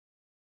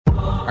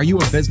Are you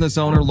a business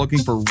owner looking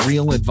for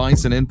real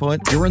advice and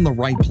input? You're in the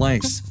right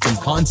place. From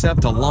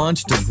concept to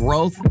launch to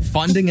growth,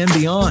 funding, and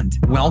beyond.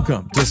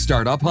 Welcome to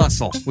Startup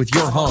Hustle with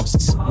your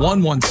hosts.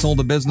 One once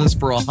sold a business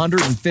for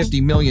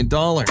 $150 million.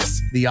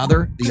 The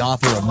other, the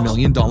author of $1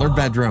 Million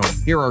Bedroom.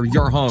 Here are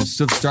your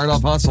hosts of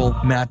Startup Hustle,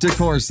 Matt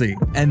DeCoursey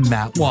and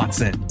Matt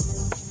Watson.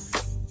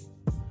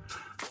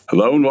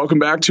 Hello and welcome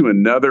back to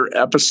another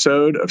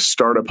episode of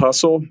Startup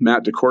Hustle.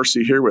 Matt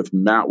DeCoursey here with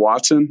Matt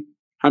Watson.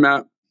 Hi,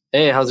 Matt.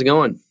 Hey, how's it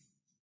going?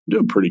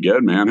 Doing pretty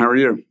good, man. How are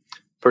you?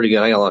 Pretty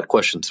good. I got a lot of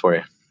questions for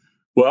you.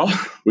 Well,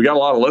 we got a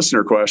lot of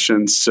listener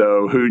questions.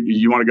 So who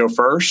you want to go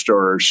first,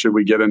 or should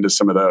we get into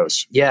some of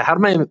those? Yeah. How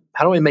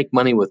do I make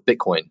money with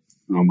Bitcoin?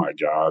 Oh my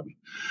God.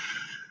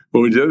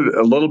 Well, we did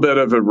a little bit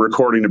of a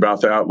recording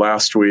about that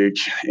last week,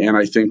 and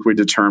I think we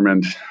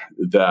determined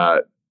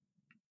that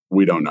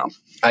we don't know.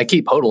 I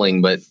keep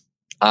hodling, but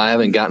I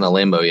haven't gotten a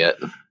Lambo yet.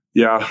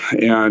 Yeah.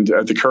 And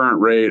at the current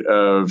rate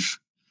of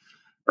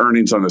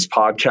earnings on this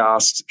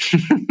podcast,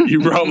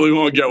 you probably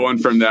won't get one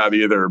from that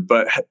either.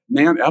 But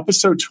man,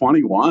 episode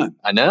 21.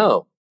 I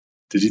know.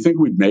 Did you think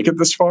we'd make it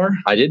this far?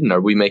 I didn't.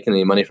 Are we making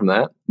any money from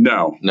that?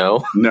 No.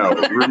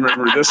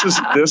 Remember,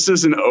 this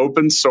is an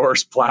open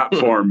source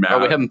platform, Matt. Are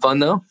we having fun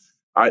though?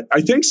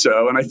 I think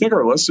so. And I think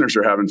our listeners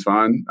are having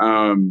fun.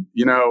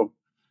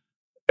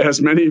 As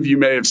many of you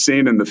may have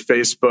seen in the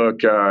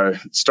Facebook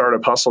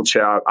Startup Hustle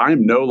chat, I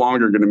am no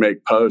longer going to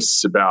make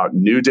posts about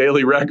new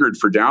daily record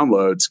for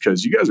downloads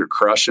because you guys are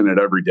crushing it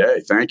every day.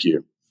 Thank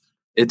you.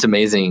 It's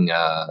amazing,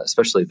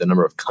 especially the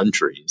number of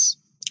countries.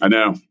 I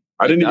know.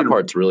 That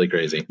part's really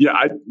crazy.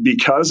 Yeah,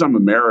 because I'm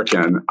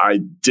American, I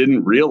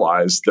didn't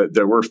realize that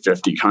there were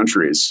 50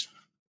 countries.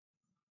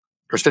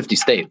 There's 50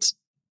 states.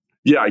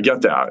 Yeah, I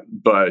get that,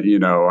 but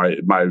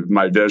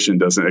my vision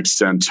doesn't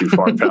extend too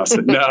far past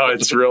it. No,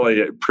 it's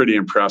really pretty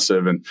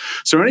impressive. And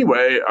so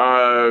anyway,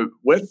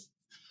 with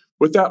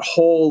that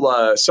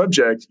whole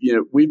subject,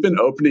 we've been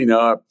opening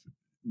up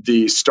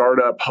the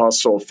Startup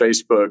Hustle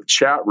Facebook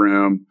chat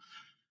room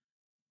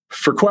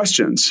for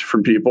questions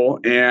from people,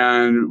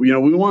 and we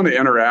want to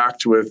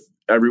interact with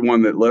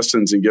everyone that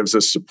listens and gives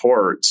us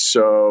support.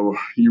 So,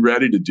 you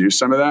ready to do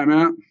some of that,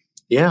 Matt?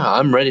 Yeah,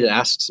 I'm ready to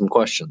ask some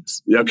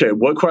questions. Okay,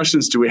 what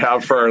questions do we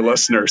have for our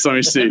listeners? Let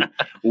me see.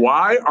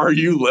 Why are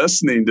you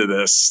listening to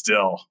this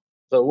still?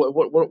 So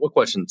what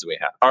questions do we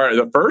have? All right,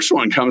 the first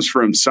one comes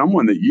from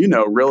someone that you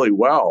know really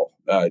well,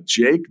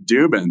 Jake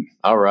Dubin.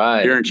 All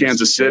right. Here in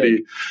Kansas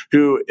City,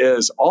 who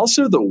is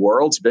also the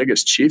world's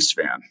biggest Chiefs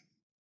fan.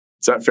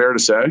 Is that fair to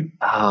say?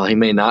 Oh, he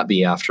may not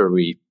be after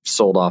we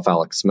sold off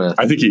Alex Smith.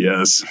 I think he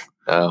is.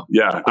 Oh,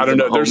 yeah. I don't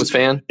know. There's a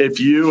fan. If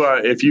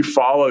you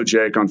follow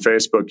Jake on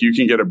Facebook, you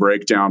can get a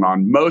breakdown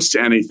on most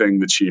anything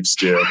the Chiefs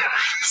do.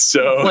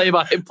 So play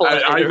by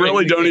play. I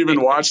really don't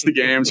even watch the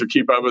games or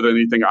keep up with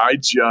anything. I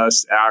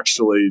just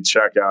actually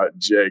check out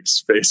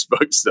Jake's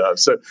Facebook stuff.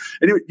 So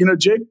anyway,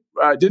 Jake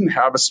didn't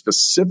have a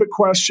specific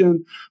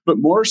question, but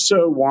more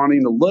so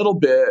wanting a little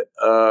bit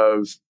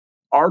of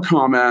our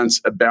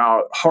comments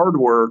about hard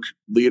work,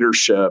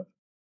 leadership,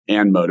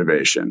 and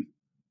motivation.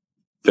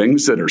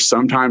 Things that are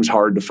sometimes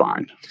hard to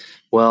find.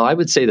 Well, I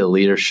would say the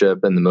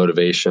leadership and the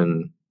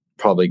motivation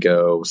probably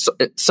go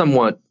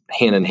somewhat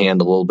hand in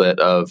hand a little bit.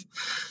 Of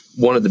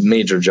one of the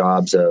major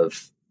jobs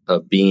of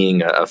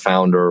being a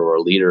founder or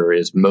a leader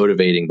is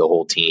motivating the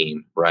whole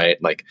team,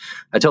 right? Like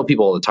I tell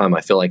people all the time,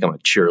 I feel like I'm a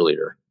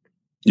cheerleader.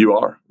 You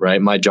are.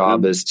 Right? My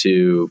job is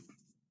to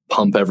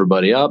pump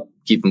everybody up,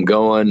 keep them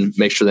going,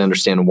 make sure they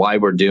understand why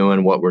we're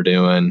doing what we're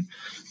doing.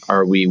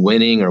 Are we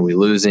winning? Are we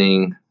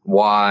losing?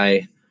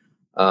 Why?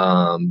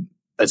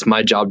 It's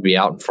my job to be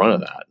out in front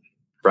of that,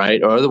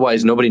 right? Or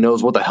otherwise, nobody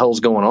knows what the hell's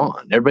going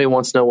on. Everybody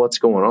wants to know what's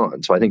going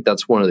on. So I think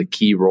that's one of the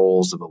key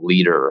roles of a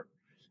leader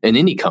in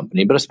any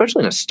company, but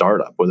especially in a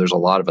startup where there's a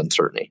lot of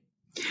uncertainty.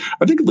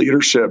 I think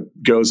leadership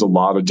goes a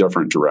lot of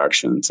different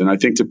directions. And I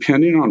think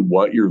depending on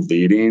what you're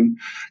leading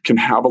can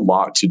have a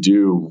lot to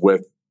do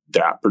with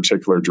that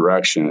particular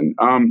direction.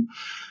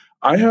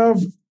 I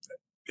have,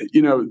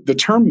 the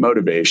term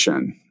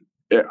motivation,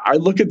 I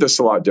look at this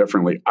a lot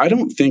differently. I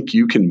don't think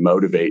you can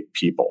motivate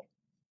people,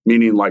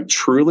 meaning like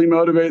truly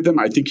motivate them.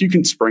 I think you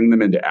can spring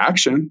them into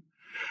action,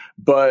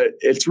 but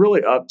it's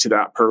really up to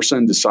that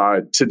person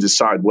to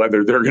decide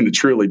whether they're going to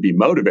truly be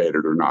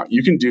motivated or not.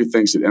 You can do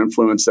things that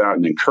influence that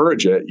and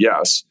encourage it.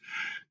 Yes.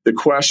 The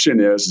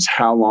question is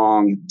how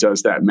long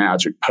does that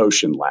magic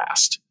potion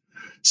last?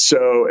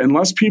 So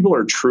unless people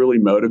are truly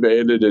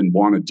motivated and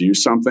want to do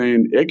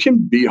something, it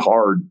can be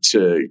hard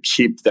to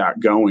keep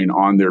that going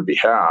on their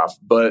behalf.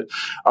 But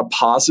a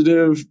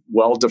positive,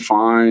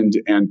 well-defined,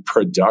 and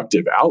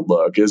productive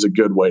outlook is a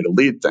good way to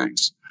lead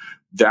things.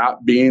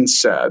 That being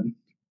said,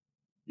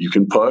 you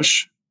can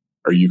push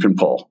or you can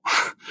pull.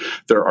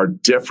 There are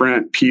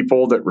different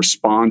people that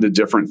respond to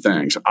different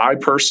things. I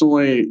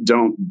personally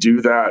don't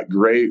do that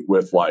great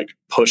with like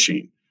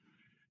pushing.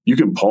 You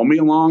can pull me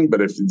along,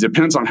 but it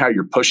depends on how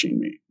you're pushing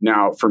me.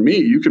 Now, for me,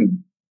 you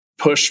can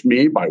push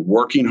me by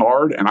working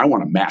hard, and I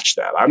want to match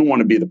that. I don't want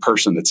to be the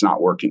person that's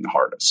not working the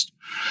hardest.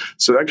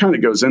 So that kind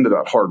of goes into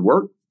that hard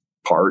work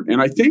part.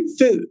 And I think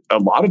that a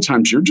lot of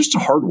times you're just a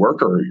hard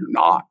worker or you're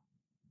not.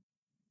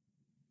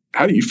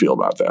 How do you feel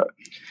about that?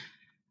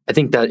 I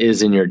think that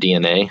is in your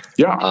DNA.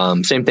 Yeah.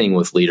 Same thing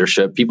with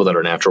leadership. People that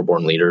are natural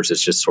born leaders,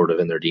 it's just sort of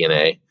in their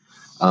DNA.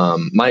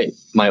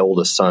 My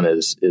oldest son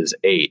is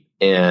 8,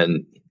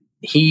 and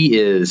he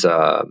is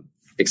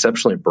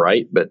exceptionally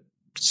bright, but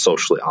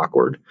socially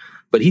awkward.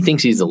 But he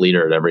thinks he's the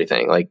leader at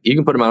everything. Like, you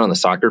can put him out on the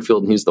soccer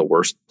field and he's the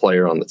worst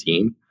player on the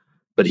team,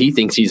 but he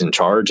thinks he's in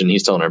charge and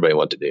he's telling everybody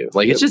what to do.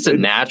 Like, it's just a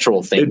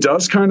natural thing. It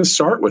does kind of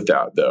start with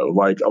that, though.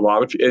 Like, a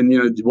lot of,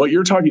 and what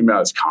you're talking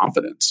about is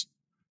confidence.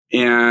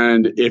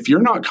 And if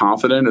you're not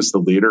confident as the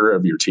leader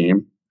of your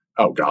team,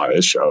 oh God,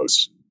 it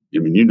shows. I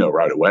mean,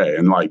 right away.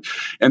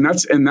 And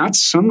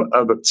that's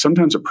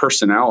sometimes a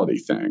personality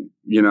thing,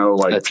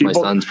 like that's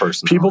people, my son's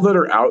personality. People that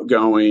are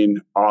outgoing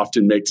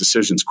often make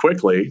decisions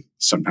quickly,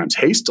 sometimes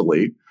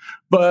hastily,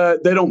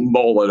 but they don't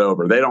mull it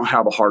over. They don't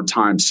have a hard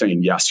time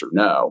saying yes or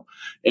no.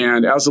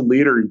 And as a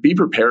leader, be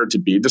prepared to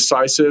be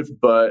decisive,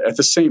 but at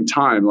the same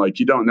time, like,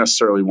 you don't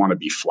necessarily want to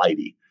be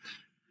flighty.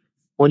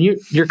 Well,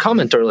 your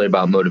comment earlier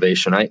about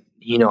motivation,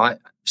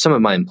 some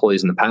of my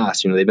employees in the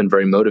past, they've been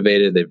very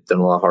motivated. They've done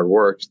a lot of hard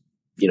work,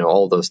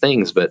 all of those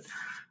things. But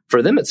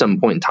for them at some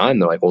point in time,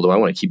 they're like, well, do I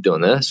want to keep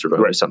doing this, or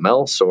do I do something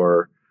else?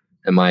 Or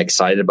am I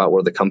excited about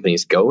where the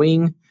company's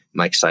going? Am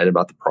I excited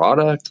about the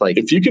product? Like,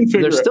 if you can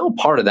figure there's still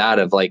part of that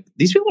of like,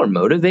 these people are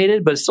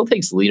motivated, but it still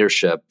takes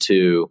leadership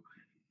to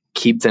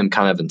keep them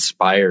kind of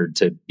inspired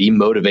to be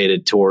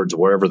motivated towards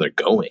wherever they're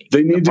going.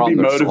 They need to be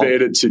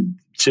motivated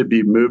to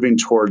be moving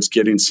towards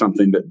getting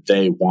something that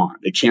they want.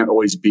 It can't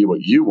always be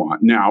what you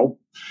want. Now,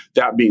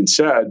 that being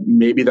said,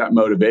 maybe that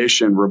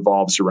motivation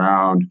revolves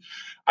around,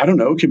 I don't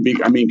know, could be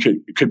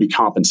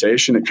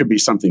compensation. It could be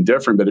something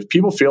different. But if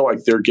people feel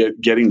like they're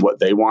getting what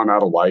they want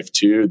out of life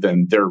too,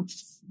 then they're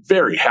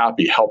very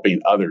happy helping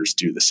others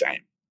do the same.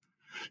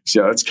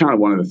 So that's kind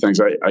of one of the things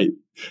I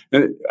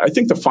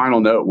think the final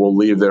note we'll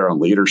leave there on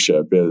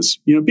leadership is,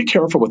 be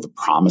careful with the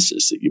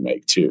promises that you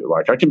make too.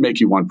 Like, I can make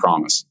you one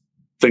promise.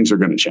 Things are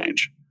going to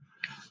change.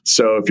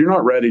 So if you're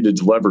not ready to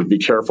deliver, be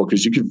careful,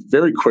 because you can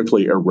very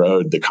quickly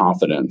erode the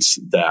confidence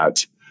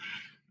that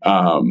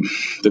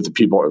the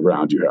people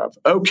around you have.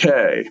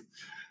 Okay.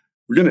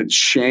 We're going to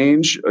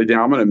change.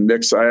 Now I'm going to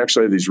mix. I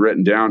actually have these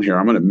written down here.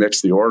 I'm going to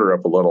mix the order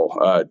up a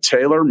little.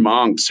 Taylor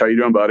Monks, how you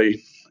doing,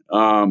 buddy?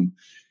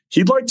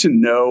 He'd like to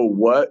know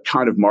what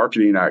kind of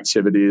marketing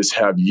activities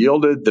have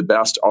yielded the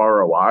best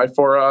ROI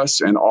for us,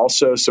 and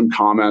also some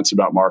comments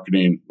about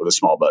marketing with a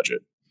small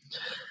budget.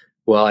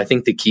 Well, I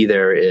think the key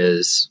there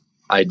is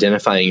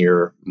identifying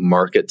your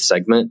market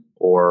segment,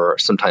 or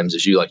sometimes,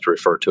 as you like to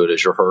refer to it,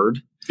 as your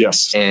herd.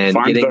 Yes. And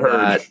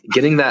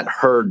getting that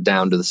herd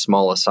down to the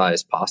smallest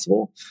size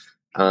possible.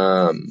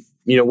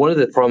 One of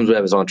the problems we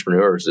have as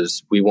entrepreneurs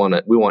is we want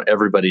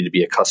everybody to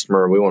be a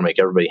customer. We want to make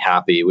everybody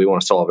happy. We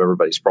want to solve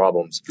everybody's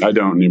problems. I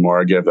don't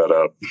anymore. I gave that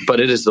up. But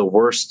it is the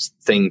worst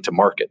thing to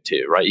market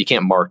to, right? You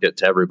can't market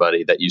to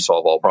everybody that you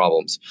solve all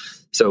problems.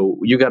 So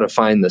you got to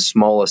find the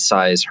smallest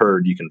size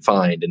herd you can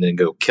find and then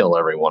go kill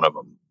every one of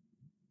them,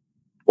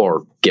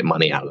 or get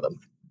money out of them.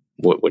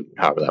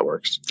 However that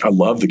works. I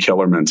love the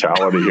killer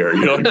mentality here.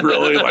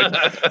 Really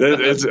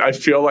I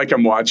feel like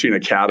I'm watching a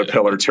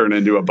caterpillar turn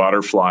into a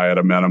butterfly at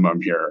a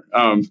minimum here.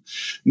 A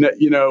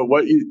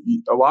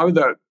lot of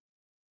that,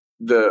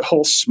 the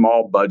whole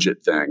small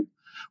budget thing.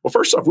 Well,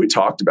 first off, we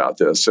talked about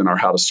this in our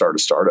How to Start a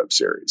Startup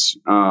series.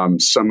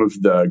 Some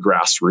of the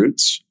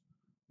grassroots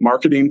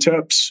marketing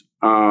tips.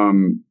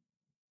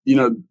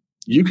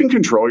 You can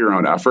control your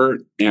own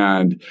effort.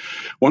 And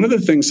one of the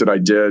things that I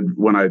did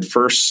when I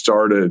first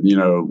started,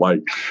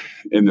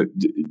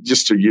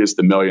 just to use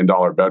the $1 million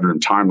bedroom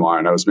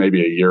timeline, I was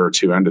maybe a year or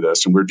two into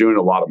this, and we're doing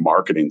a lot of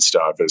marketing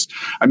stuff, is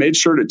I made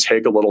sure to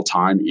take a little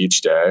time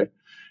each day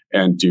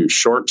and do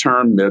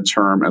short-term,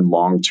 mid-term, and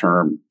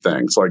long-term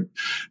things. Like,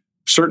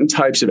 certain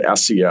types of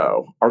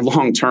SEO are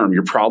long-term.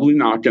 You're probably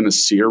not going to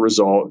see a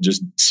result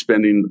just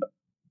spending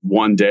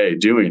one day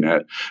doing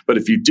it. But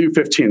if you do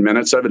 15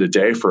 minutes of it a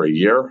day for a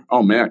year,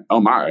 oh my,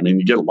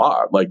 you get a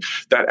lot. Like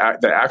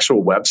that, the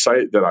actual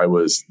website that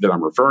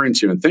I'm referring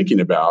to and thinking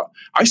about,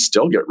 I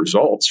still get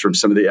results from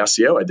some of the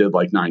SEO I did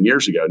like 9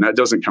 years ago, and that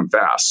doesn't come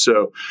fast.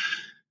 So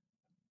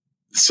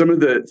some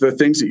of the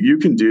things that you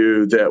can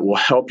do that will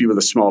help you with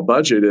a small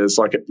budget is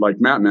like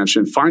Matt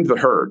mentioned, find the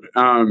herd.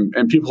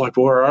 And people are like,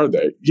 well, where are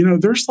they?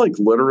 There's like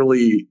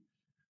literally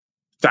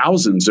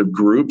thousands of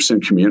groups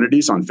and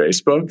communities on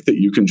Facebook that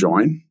you can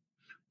join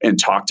and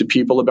talk to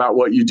people about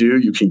what you do.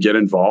 You can get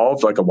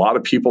involved. Like, a lot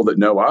of people that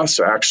know us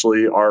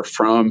actually are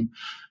from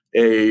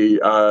a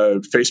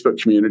Facebook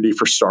community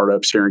for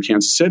startups here in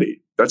Kansas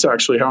City. That's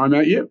actually how I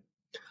met you.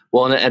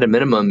 Well, and at a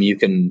minimum,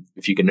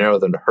 if you can narrow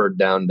the herd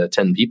down to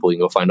 10 people, you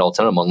can go find all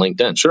 10 of them on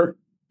LinkedIn. Sure.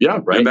 Yeah.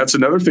 Right. And that's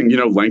another thing,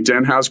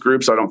 LinkedIn has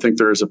groups. I don't think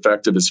they're as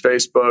effective as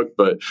Facebook,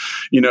 but,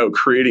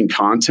 creating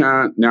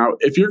content. Now,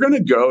 if you're going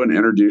to go and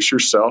introduce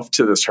yourself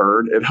to this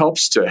herd, it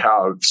helps to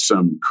have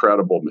some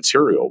credible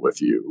material with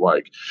you.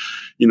 Like,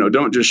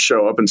 don't just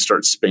show up and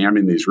start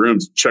spamming these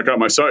rooms. Check out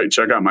my site.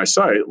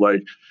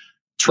 Like,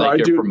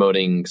 Like you're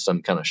promoting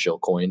some kind of shill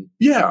coin.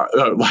 Yeah.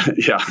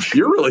 Yeah.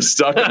 You're really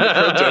stuck in the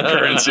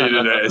cryptocurrency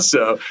today.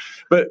 So,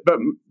 but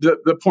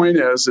the point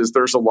is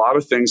there's a lot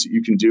of things that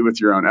you can do with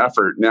your own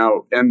effort.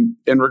 Now, and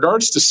in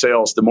regards to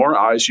sales, the more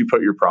eyes you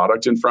put your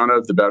product in front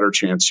of, the better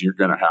chance you're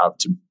going to have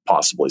to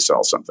possibly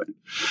sell something.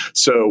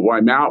 So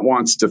why Matt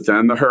wants to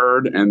thin the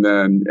herd and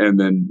then,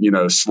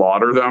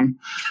 slaughter them,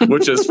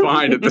 which is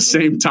fine. At the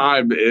same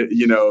time,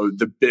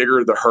 the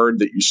bigger the herd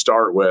that you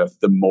start with,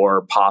 the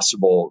more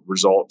possible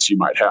results you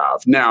might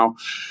have. Now,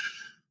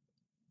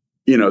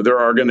 there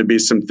are going to be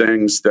some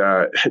things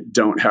that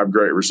don't have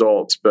great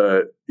results,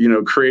 but,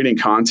 creating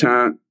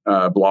content,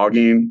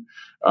 blogging,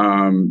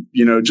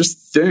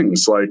 just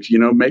things like,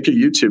 make a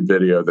YouTube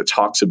video that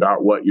talks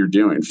about what you're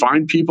doing.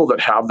 Find people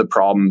that have the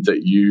problem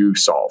that you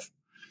solve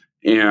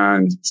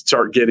and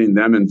start getting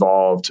them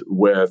involved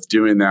with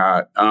doing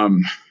that.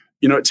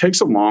 It takes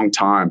a long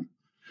time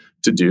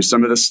to do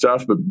some of this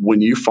stuff, but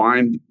when you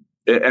find,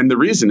 and the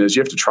reason is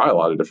you have to try a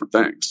lot of different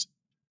things.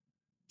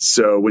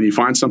 So when you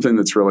find something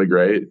that's really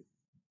great,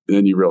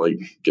 then you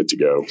really get to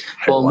go.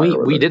 Well,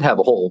 we did have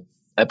a whole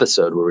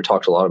episode where we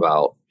talked a lot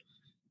about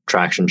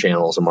traction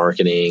channels and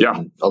marketing,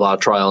 and a lot of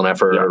trial and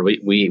effort. Yeah.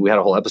 We had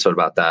a whole episode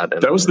about that.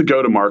 And that was the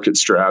go-to-market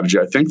strategy.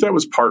 I think that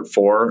was part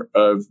 4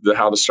 of the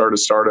How to Start a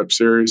Startup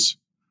series,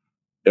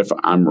 if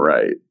I'm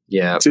right.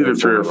 Yeah. It's either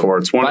 3 or 4.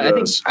 It's one of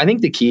those. I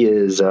think the key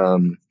is,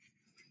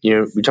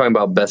 we're talking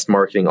about best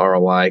marketing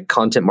ROI.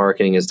 Content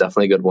marketing is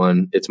definitely a good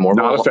one. It's more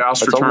not a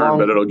fast return,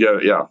 but it'll get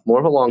it. More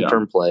of a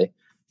long-term play.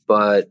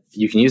 But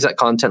you can use that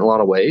content in a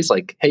lot of ways.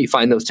 Like, hey,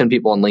 find those 10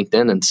 people on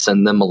LinkedIn and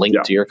send them a link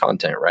to your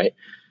content, right?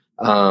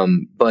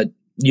 But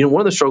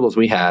one of the struggles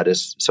we had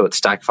is, so at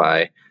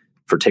Stackify,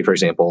 for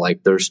example,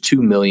 like there's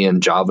 2 million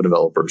Java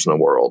developers in the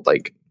world.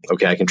 Like,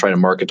 okay, I can try to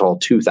market to all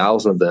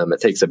 2,000 of them. It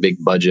takes a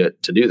big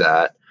budget to do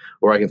that.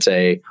 Or I can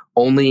say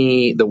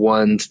only the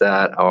ones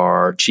that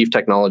are chief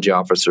technology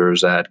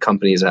officers at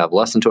companies that have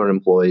less than 200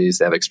 employees,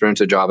 that have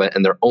experience with Java,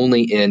 and they're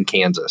only in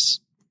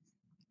Kansas.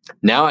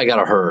 Now I got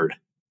a herd.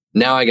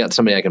 Now I got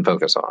somebody I can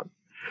focus on,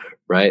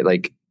 right?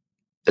 Like,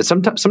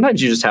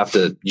 sometimes you just have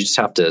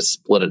to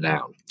split it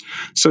down.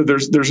 So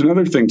there's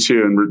another thing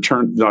too, in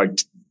return,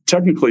 like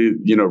technically,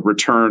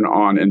 return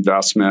on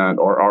investment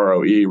or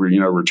ROE,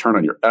 return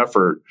on your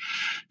effort,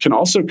 can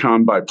also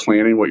come by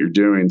planning what you're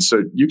doing.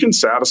 So you can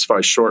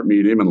satisfy short,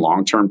 medium, and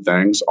long-term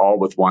things all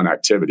with one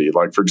activity.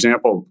 Like, for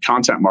example,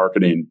 content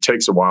marketing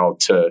takes a while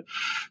to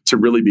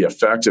really be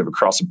effective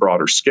across a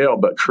broader scale,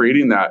 but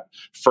creating that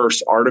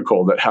first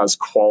article that has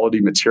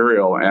quality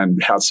material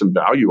and has some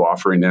value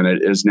offering in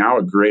it is now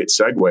a great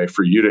segue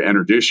for you to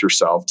introduce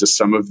yourself to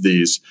some of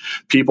these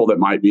people that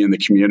might be in the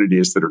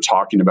communities that are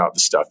talking about the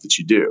stuff that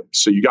you do.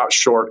 So you got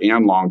short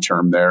and long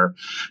term there.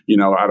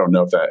 I don't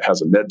know if that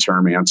has a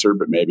midterm answer,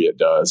 but maybe it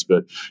does.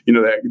 But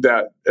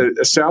that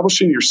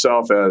establishing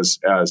yourself as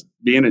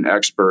being an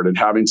expert and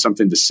having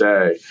something to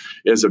say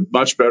is a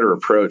much better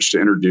approach to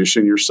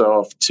introducing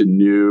yourself to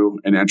new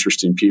and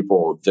interesting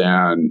people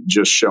than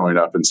just showing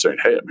up and saying,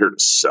 "Hey, I'm here to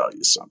sell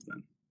you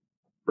something."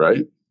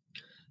 Right?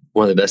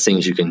 One of the best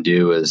things you can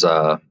do is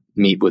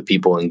meet with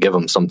people and give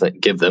them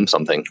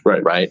something.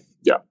 Right?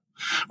 Yeah.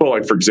 Well,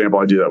 like, for example,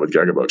 I do that with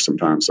Gigabook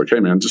sometimes. Like, hey,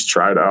 man, just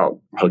try it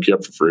out. I'll hook you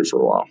up for free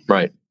for a while.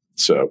 Right.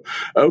 So,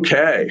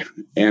 okay.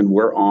 And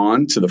we're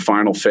on to the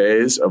final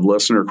phase of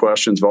Listener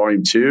Questions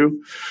Volume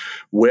 2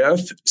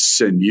 with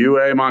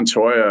Senue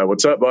Montoya.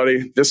 What's up,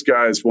 buddy? This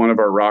guy is one of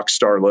our rock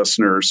star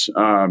listeners.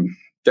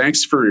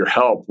 Thanks for your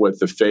help with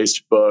the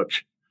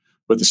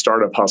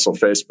Startup Hustle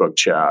Facebook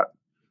chat.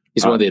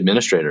 He's one of the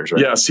administrators,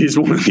 right? Yes,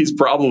 he's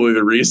probably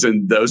the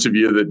reason those of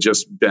you that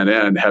just been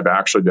in have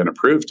actually been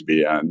approved to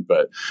be in.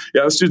 But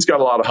yeah, this dude's got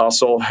a lot of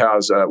hustle,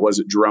 has, was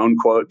it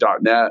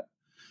dronequote.net?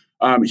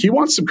 He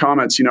wants some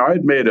comments. I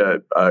had made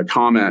a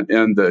comment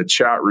in the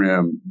chat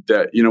room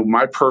that,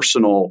 my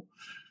personal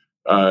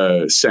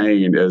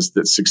saying is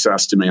that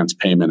success demands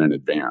payment in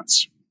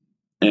advance.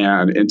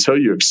 And until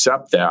you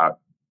accept that,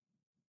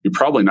 you're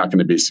probably not going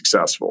to be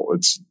successful.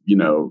 It's,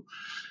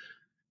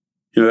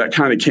 that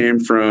kind of came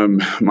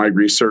from my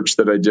research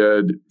that I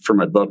did for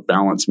my book,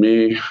 Balance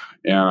Me.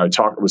 And I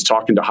was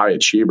talking to high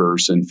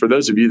achievers. And for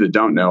those of you that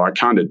don't know, I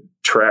kind of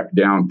track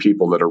down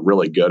people that are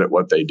really good at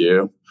what they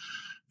do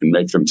and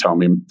make them tell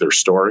me their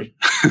story.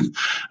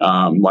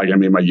 My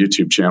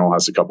YouTube channel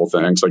has a couple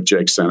things, like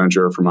Jake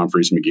Seninger from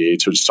Humphreys McGee,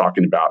 just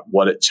talking about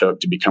what it took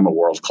to become a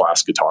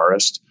world-class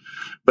guitarist.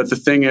 But the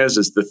thing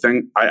is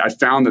I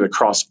found that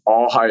across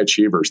all high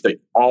achievers, they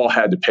all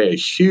had to pay a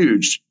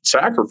huge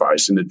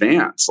sacrifice in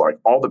advance, like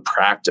all the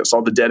practice,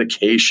 all the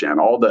dedication,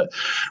 all the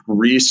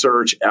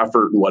research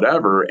effort and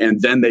whatever,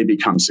 and then they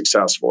become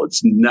successful.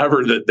 It's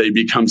never that they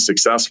become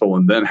successful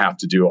and then have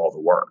to do all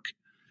the work.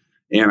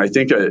 And I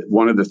think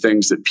one of the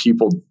things that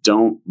people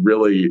don't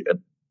really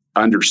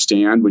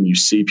understand when you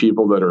see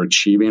people that are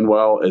achieving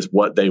well is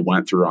what they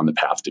went through on the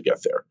path to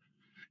get there.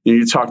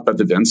 You talked about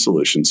the Vin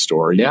Solutions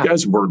story. Yeah. You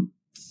guys were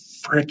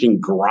freaking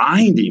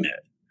grinding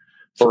it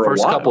for the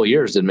first couple of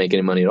years, didn't make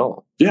any money at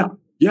all. Yeah.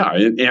 Yeah,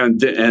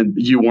 and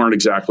you weren't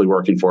exactly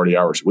working 40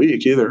 hours a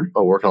week either.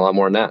 Oh, working a lot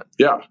more than that.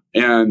 Yeah,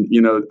 and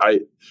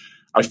I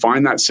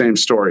find that same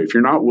story. If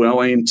you're not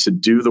willing to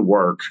do the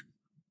work,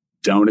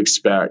 don't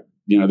expect.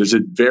 There's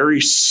a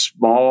very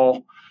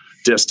small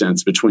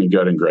distance between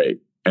good and great,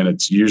 and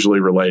it's usually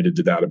related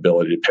to that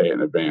ability to pay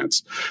in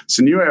advance.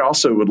 So Niue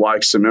also would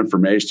like some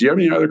information. Do you have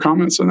any other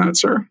comments on that,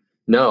 sir?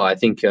 No, I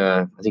think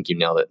you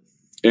nailed it.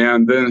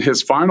 And then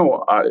his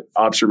final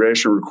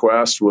observation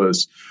request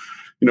was,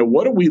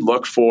 what do we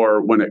look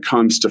for when it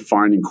comes to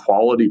finding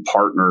quality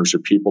partners or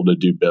people to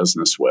do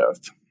business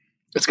with?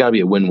 It's got to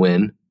be a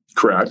win-win.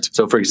 Correct.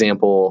 So, for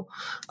example,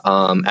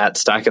 at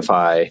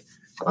Stackify,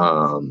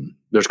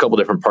 there's a couple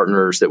different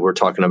partners that we're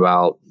talking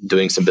about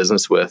doing some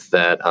business with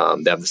that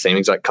they have the same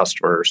exact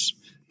customers.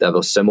 They have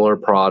a similar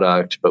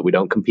product, but we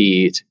don't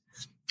compete.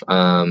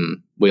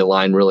 We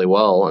align really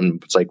well,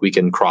 and it's like we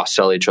can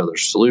cross-sell each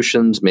other's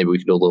solutions. Maybe we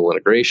can do a little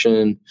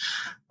integration.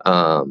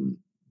 One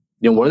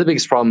of the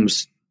biggest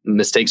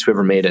mistakes we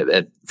ever made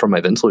from my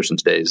Event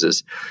Solutions days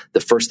is the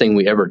first thing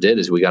we ever did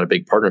is we got a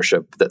big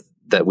partnership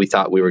that we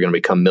thought we were going to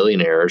become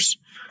millionaires,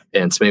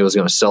 and somebody was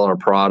going to sell our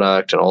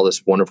product and all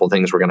this wonderful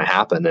things were going to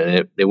happen,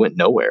 and it went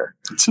nowhere.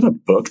 It's in a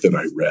book that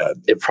I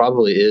read. It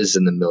probably is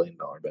in the $1 Million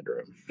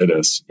Bedroom. It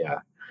is. Yeah.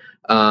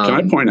 Can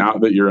I point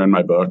out that you're in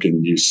my book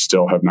and you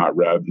still have not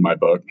read my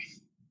book?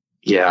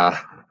 Yeah,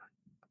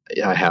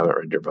 I haven't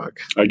read your book.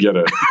 I get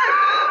it.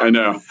 I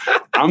know.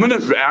 I'm going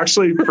to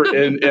actually,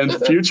 in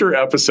future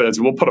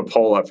episodes, we'll put a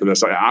poll up for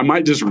this. I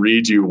might just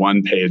read you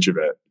one page of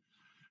it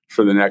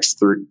for the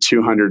next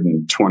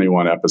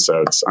 221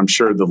 episodes. I'm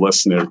sure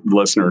the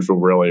listeners will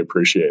really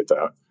appreciate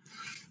that.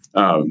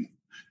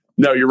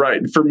 No, you're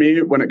right. For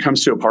me, when it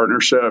comes to a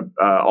partnership,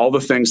 all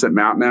the things that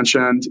Matt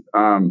mentioned,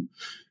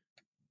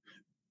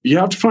 you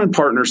have to find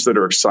partners that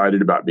are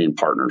excited about being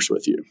partners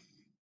with you.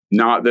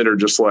 Not that are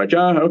just like,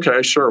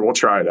 okay, sure, we'll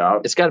try it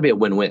out. It's got to be a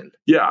win-win.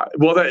 Yeah,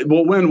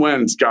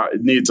 win-win.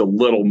 It needs a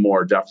little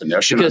more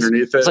definition because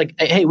underneath it. It's like,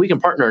 hey, we can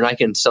partner, and I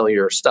can sell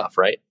your stuff,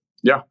 right?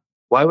 Yeah.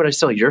 Why would I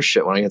sell your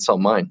shit when I can sell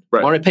mine?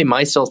 Right. Why would I pay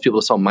my salespeople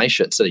to sell my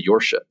shit instead of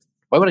your shit?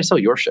 Why would I sell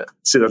your shit?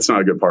 See, that's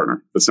not a good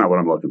partner. That's not what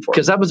I'm looking for.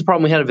 Because that was the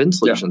problem we had at Event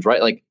Solutions,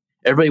 right? Like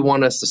everybody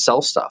wanted us to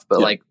sell stuff, but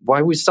like,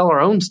 why would we sell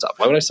our own stuff?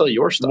 Why would I sell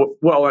your stuff?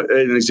 Well,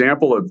 an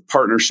example of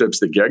partnerships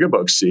that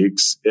Gigabook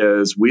seeks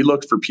is we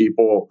look for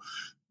people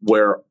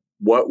where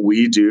what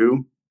we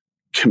do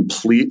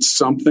completes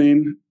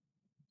something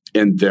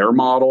in their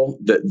model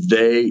that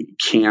they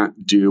can't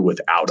do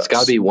without us. It's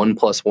got to be 1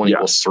 +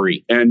 1 =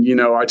 3.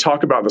 And, I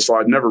talk about this a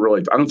lot.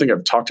 I don't think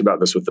I've talked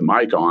about this with the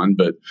mic on,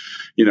 but,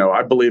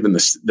 I believe in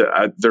this,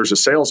 there's a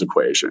sales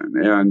equation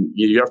and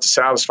you have to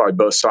satisfy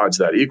both sides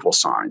of that equal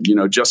sign.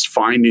 Just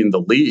finding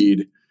the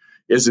lead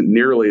isn't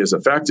nearly as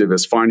effective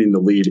as finding the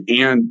lead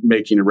and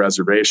making a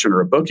reservation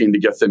or a booking to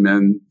get them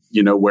in,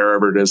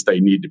 wherever it is they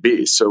need to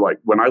be. So like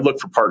when I look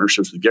for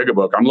partnerships with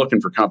Gigabook, I'm looking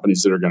for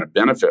companies that are going to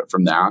benefit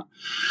from that.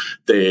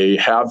 They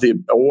have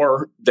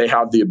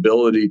the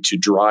ability to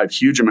drive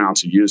huge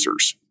amounts of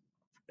users.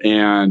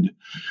 And,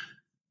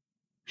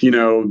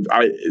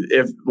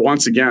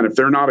 if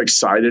they're not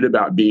excited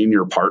about being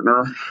your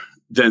partner,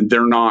 then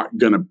they're not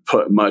going to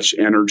put much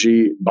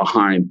energy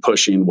behind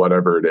pushing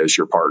whatever it is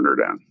you're partnered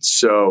in.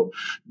 So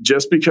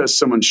just because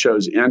someone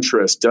shows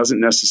interest doesn't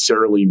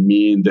necessarily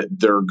mean that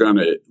they're going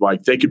to,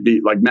 they could be,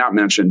 like Matt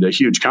mentioned, a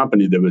huge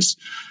company that was,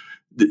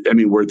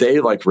 were they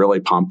really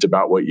pumped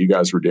about what you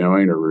guys were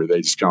doing, or were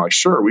they just kind of like,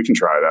 sure, we can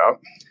try it out?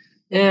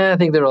 Yeah, I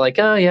think they were like,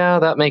 oh yeah,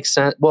 that makes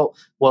sense. Well,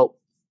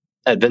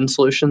 at Event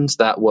Solutions,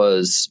 that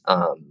was,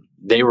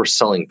 they were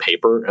selling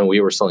paper and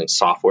we were selling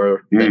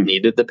software that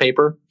needed the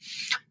paper.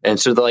 And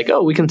so they're like,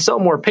 oh, we can sell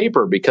more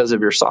paper because of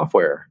your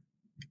software.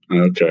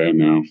 Okay,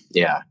 no.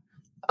 Yeah.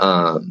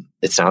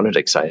 It sounded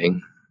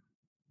exciting.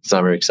 It's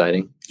not very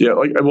exciting. Yeah.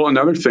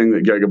 Another thing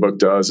that Gigabook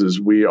does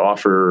is we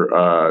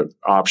offer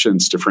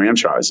options to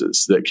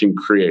franchises that can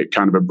create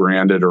kind of a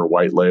branded or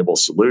white label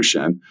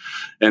solution.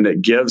 And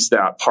it gives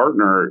that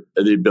partner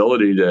the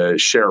ability to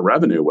share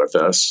revenue with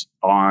us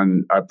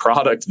on a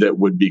product that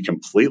would be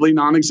completely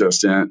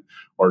non-existent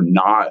or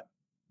not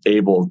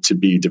able to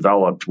be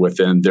developed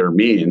within their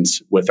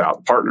means without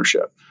the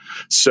partnership.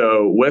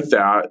 So with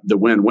that, the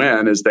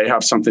win-win is they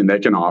have something they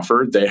can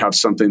offer. They have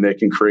something they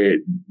can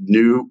create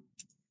new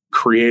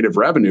creative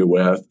revenue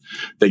with.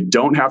 They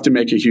don't have to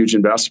make a huge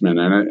investment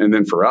in it. And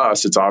then for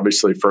us, it's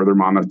obviously further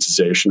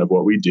monetization of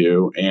what we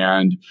do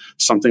and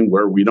something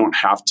where we don't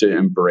have to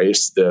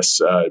embrace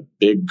this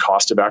big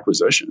cost of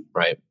acquisition.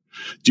 Right.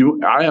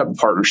 I have a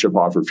partnership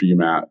offer for you,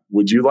 Matt.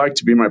 Would you like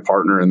to be my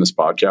partner in this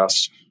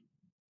podcast?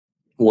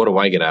 What do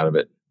I get out of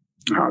it?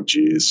 Oh,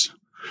 geez.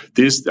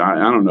 I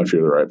don't know if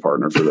you're the right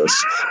partner for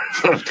this.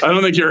 I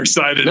don't think you're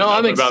excited. No,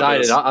 I'm excited. About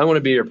this. I want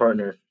to be your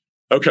partner.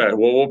 Okay,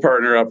 well, we'll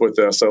partner up with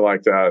this. I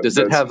like that. Does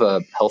it have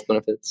health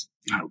benefits?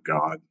 Oh,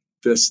 God.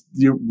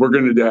 We're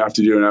going to have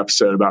to do an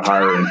episode about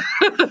hiring.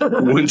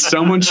 When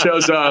someone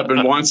shows up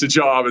and wants a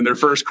job and their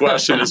first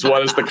question is,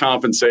 what is the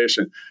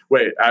compensation?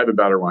 Wait, I have a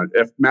better one.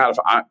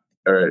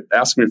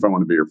 Ask me if I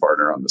want to be your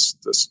partner on this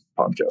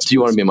podcast. Do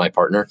you want to be my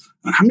partner?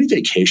 How many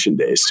vacation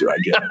days do I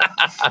get?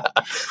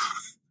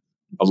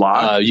 A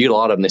lot? You get a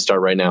lot of them. They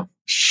start right now.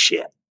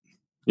 Shit.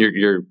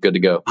 You're good to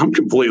go. I'm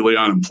completely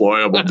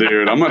unemployable,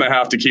 dude. I'm going to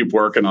have to keep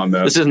working on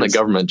this. This isn't a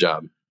government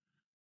job.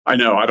 I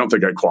know. I don't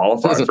think I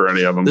qualify for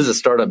any of them. This is a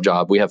startup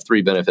job. We have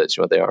 3 benefits.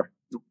 You know what they are?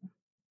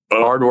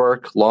 Hard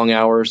work, long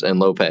hours, and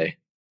low pay.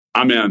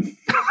 I'm in.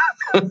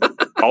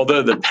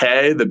 Although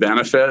the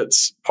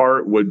benefits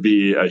part would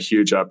be a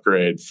huge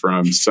upgrade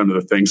from some of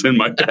the things in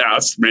my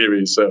past,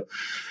 maybe. So,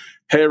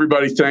 hey,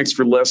 everybody, thanks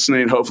for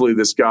listening. Hopefully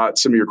this got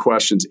some of your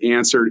questions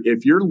answered.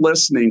 If you're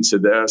listening to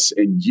this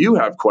and you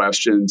have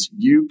questions,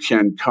 you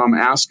can come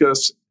ask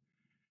us.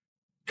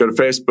 Go to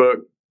Facebook,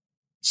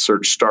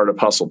 search Startup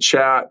Hustle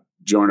Chat,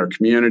 join our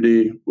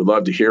community. We'd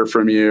love to hear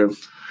from you.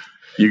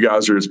 You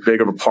guys are as big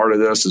of a part of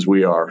this as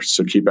we are,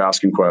 so keep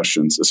asking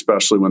questions,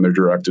 especially when they're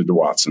directed to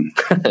Watson.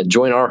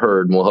 Join our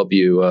herd, and we'll help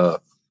you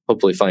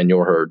hopefully find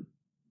your herd.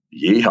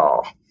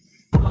 Yeehaw.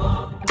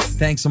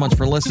 Thanks so much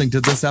for listening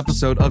to this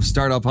episode of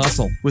Startup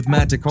Hustle with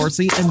Matt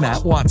DeCoursey and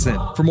Matt Watson.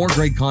 For more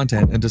great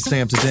content and to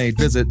stay up to date,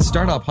 visit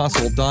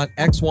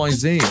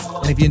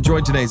startuphustle.xyz. And if you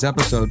enjoyed today's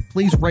episode,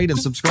 please rate and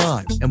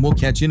subscribe, and we'll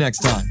catch you next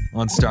time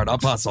on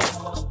Startup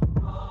Hustle.